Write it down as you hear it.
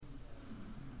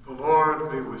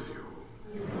Lord be with you.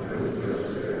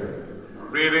 A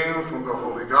reading from the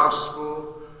Holy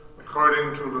Gospel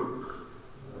according to Luke.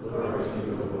 Glory to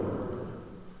you, Lord.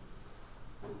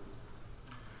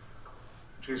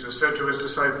 Jesus said to his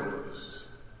disciples,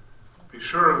 "Be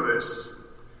sure of this,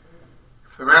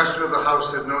 if the master of the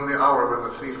house had known the hour when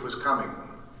the thief was coming,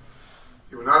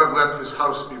 he would not have let his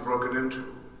house be broken into.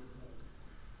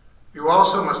 You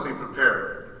also must be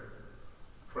prepared,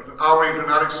 for at an hour you do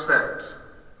not expect,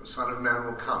 the Son of Man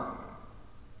will come."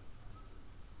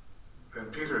 Then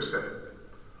Peter said,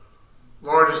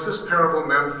 "Lord, is this parable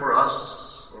meant for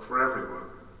us or for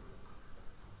everyone?"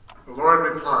 The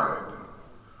Lord replied,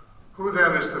 "Who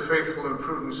then is the faithful and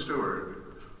prudent steward,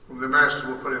 whom the master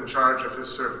will put in charge of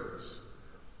his servants,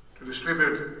 to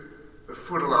distribute the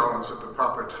food allowance at the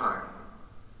proper time?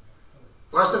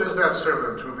 Blessed is that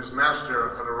servant whom his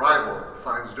master on arrival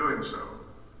finds doing so.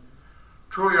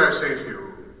 Truly I say to you,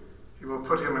 he will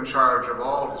put him in charge of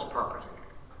all his property.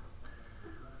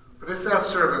 But if that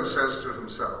servant says to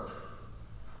himself,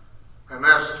 'My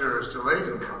master is delayed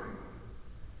in coming,'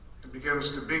 and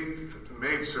begins to beat the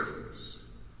maidservants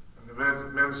and the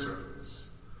menservants,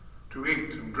 to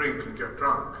eat and drink and get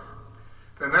drunk,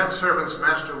 then that servant's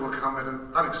master will come at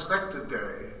an unexpected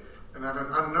day and at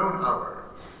an unknown hour,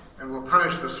 and will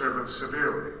punish the servant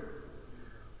severely,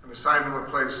 and assign him a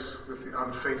place with the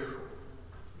unfaithful.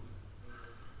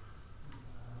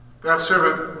 That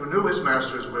servant who knew his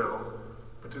master's will,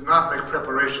 but did not make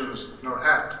preparations nor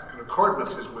act in accord with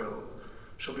his will,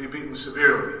 shall be beaten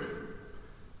severely.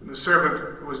 And the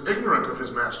servant who was ignorant of his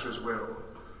master's will,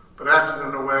 but acted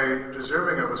in a way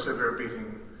deserving of a severe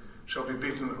beating, shall be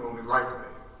beaten only lightly.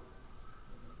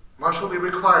 Much will be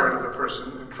required of the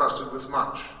person entrusted with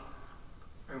much,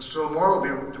 and still more will be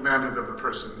demanded of the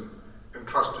person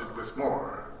entrusted with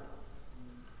more."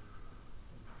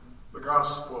 The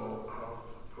Gospel of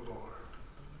the Lord.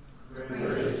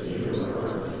 Praise to you,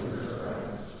 Lord Jesus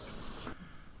Christ.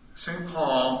 St.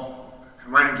 Paul,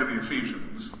 in writing to the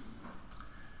Ephesians,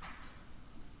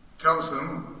 tells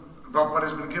them about what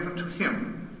has been given to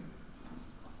him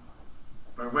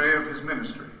by way of his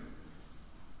ministry.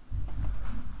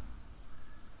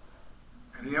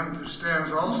 And he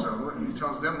understands also, and he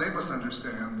tells them they must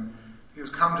understand, he has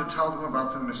come to tell them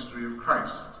about the mystery of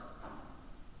Christ.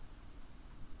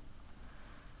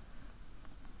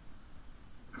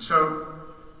 And so,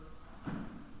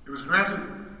 it was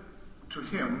granted to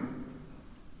him,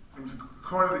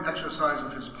 according to the exercise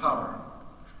of his power,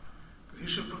 that he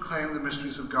should proclaim the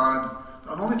mysteries of God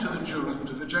not only to the Jews but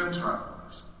to the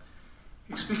Gentiles.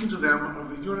 He's speaking to them of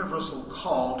the universal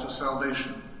call to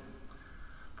salvation.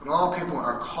 But all people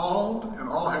are called and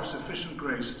all have sufficient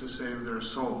grace to save their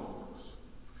souls.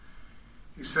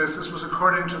 He says this was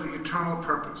according to the eternal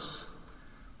purpose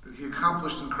that he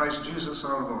accomplished in Christ Jesus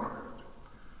our Lord,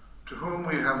 in whom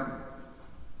we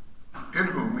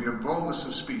have boldness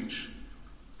of speech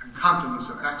and confidence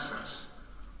of access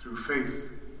through faith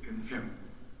in him.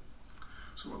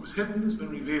 So what was hidden has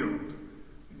been revealed,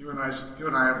 and you and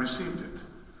I have received it.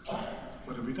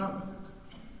 What have we done with it?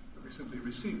 Have we simply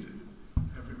received it?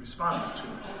 Have we responded to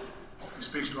it? He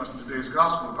speaks to us in today's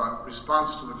gospel about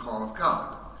response to the call of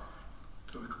God,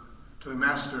 to the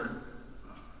Master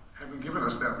having given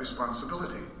us that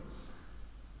responsibility.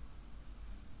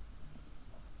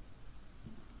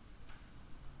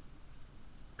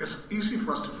 It's easy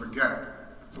for us to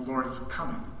forget that the Lord is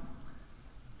coming.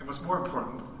 And what's more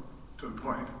important, to the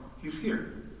point, he's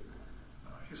here.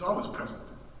 He's always present.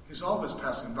 He's always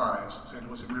passing by, as St.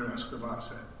 Josemaria Escrivá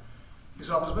said.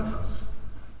 He's always with us.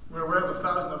 We're aware of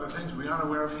 1,000 other things, but we aren't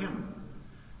aware of him.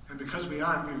 And because we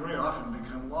aren't, we very often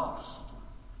become lost.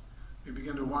 We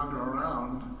begin to wander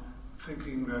around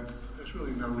thinking that there's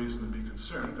really no reason to be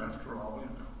concerned. After all,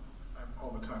 I'm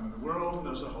all the time in the world, and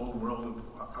there's a whole world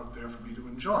out there for me to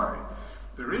enjoy.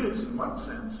 There is, in one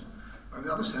sense. In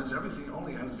the other sense, everything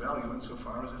only has value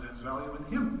insofar as it has value in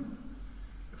him.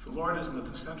 If the Lord isn't at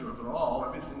the center of it all,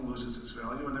 everything loses its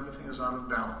value and everything is out of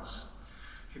balance.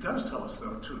 He does tell us,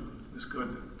 though, too, it's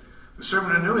good. The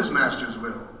servant who knew his master's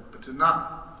will, but did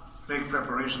not make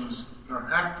preparations nor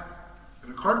act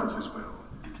in accord with his will,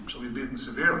 shall be beaten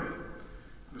severely.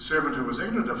 And the servant who was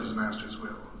ignorant of his master's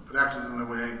will, but acted in a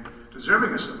way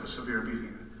deserving a severe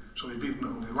beating, shall be beaten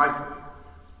only lightly.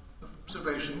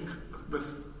 Observation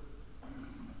with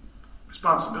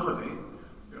responsibility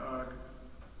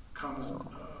comes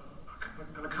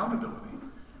an accountability.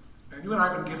 And you and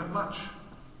I have been given much.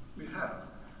 We have.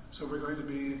 So we're going to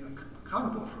be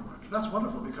accountable for much. That's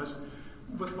wonderful, because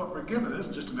with what we're given, it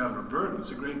isn't just a matter of burden.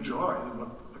 It's a great joy.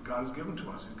 What what God has given to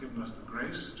us. He's given us the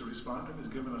grace to respond to him.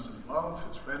 He's given us his love,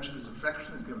 his friendship, his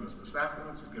affection. He's given us the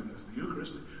sacraments. He's given us the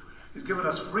Eucharist. He's given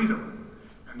us freedom.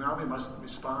 And now we must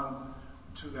respond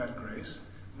to that grace.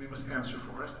 We must answer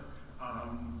for it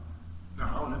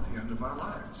now and at the end of our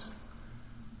lives.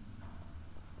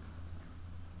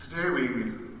 Today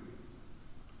we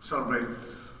celebrate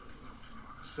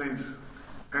Saint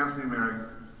Anthony Mary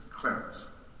Claret.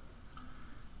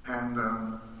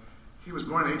 And he was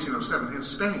born in 1807 in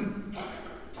Spain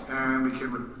and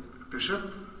became a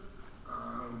bishop,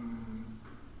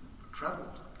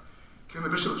 traveled. Became the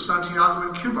Bishop of Santiago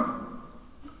in Cuba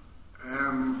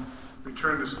and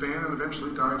returned to Spain and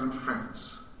eventually died in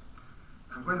France.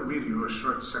 I'm going to read you a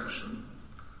short section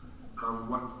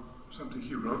of something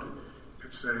he wrote.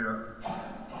 It's a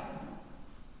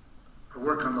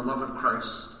work on the love of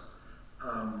Christ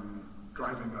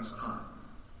driving us on.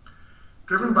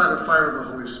 Driven by the fire of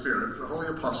the Holy Spirit, the holy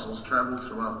apostles traveled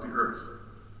throughout the earth.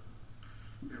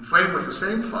 Inflamed with the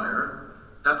same fire,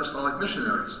 apostolic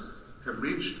missionaries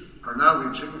are now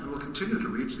reaching and will continue to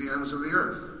reach the ends of the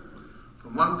earth,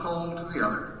 from one pole to the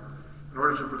other, in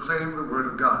order to proclaim the word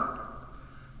of God.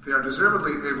 They are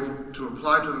deservedly able to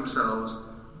apply to themselves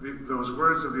those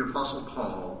words of the Apostle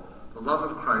Paul, the love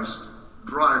of Christ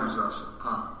drives us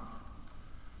on.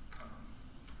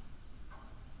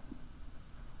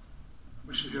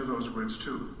 We should hear those words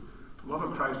too. The love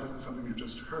of Christ isn't something we've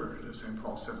just heard, as St.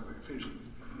 Paul said in the Ephesians.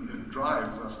 It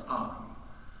drives us on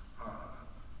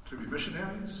to be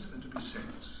missionaries and to be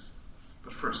saints.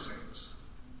 But first, saints.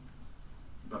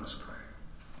 Let us pray.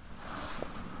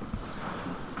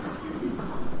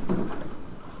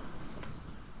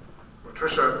 For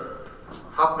Tricia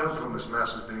Hopman, for whom this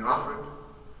Mass is being offered,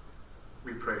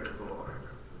 we pray to the Lord.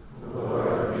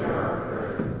 Lord, hear our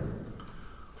prayer.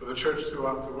 For the Church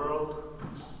throughout the world,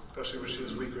 especially where she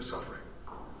is weak or suffering.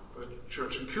 For the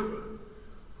Church in Cuba,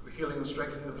 for the healing and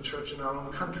strengthening of the Church in our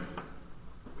own country,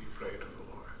 we pray to the Lord.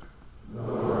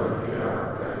 Lord, hear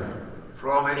our prayer.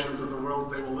 For all nations of the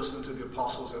world, they will listen to the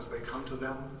apostles as they come to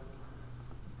them,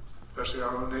 especially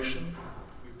our own nation,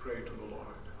 we pray to the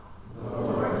Lord.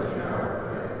 Lord, hear our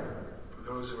prayer. For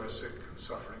those who are sick and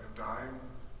suffering and dying,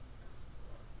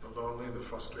 the lonely, the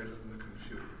frustrated, and the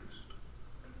confused,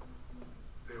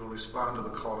 they will respond to the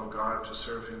call of God to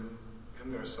serve him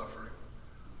in their suffering.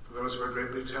 For those who are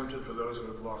greatly tempted, for those who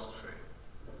have lost faith,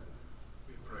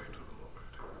 we pray to the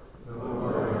Lord.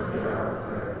 Lord, hear our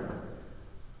prayer.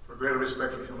 For greater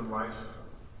respect for human life,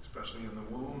 especially in the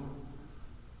womb,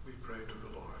 we pray to the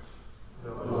Lord.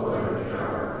 Lord, hear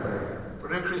our prayer. For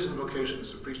an increase in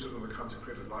vocations to priesthood and the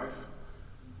consecrated life,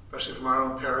 especially from our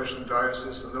own parish and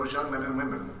diocese, and those young men and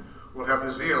women who will have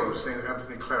the zeal of St.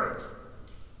 Anthony Claret.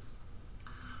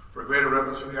 For a greater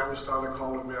reverence for the apostolic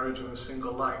call of marriage in a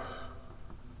single life,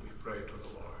 we pray to the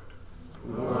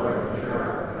Lord. Lord, hear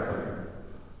our prayer.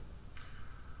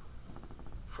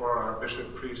 For our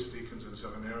bishop, priests, deacons, and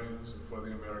seminarians, and for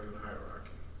the American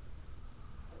hierarchy.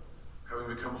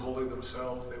 Having become holy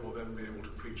themselves, they will then be able to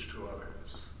preach to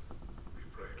others. We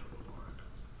pray to the Lord.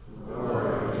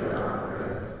 Lord, hear our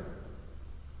prayer.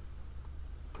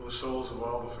 For the souls of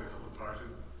all the faithful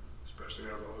departed, especially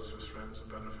our relatives, friends, and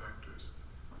benefactors,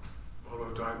 all who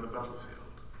have died in the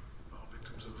battlefield, all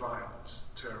victims of violence,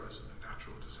 terrorism, and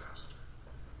natural disaster.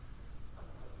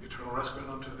 Eternal respite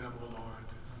unto them, O Lord.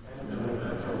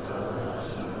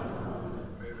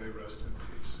 May they rest in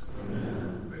peace.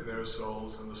 Amen. May their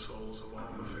souls and the souls of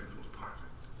all the faithful departed,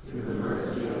 Through the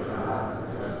mercy of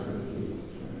God, rest in peace.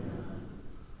 Amen.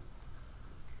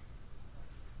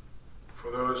 For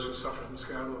those who suffer from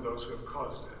scandal and those who have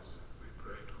caused it, we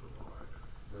pray to the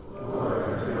Lord.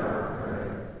 Lord, hear our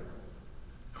prayer.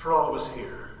 For all of us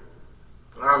here,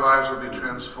 that our lives will be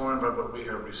transformed by what we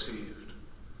have received.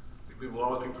 That we will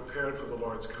always be prepared for the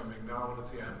Lord's coming now and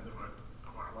at the end of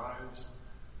our lives.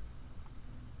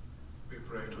 We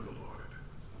pray to the Lord.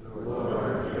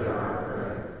 Lord, hear our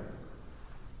prayer.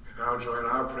 We now join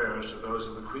our prayers to those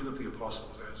of the Queen of the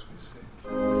Apostles as we sing.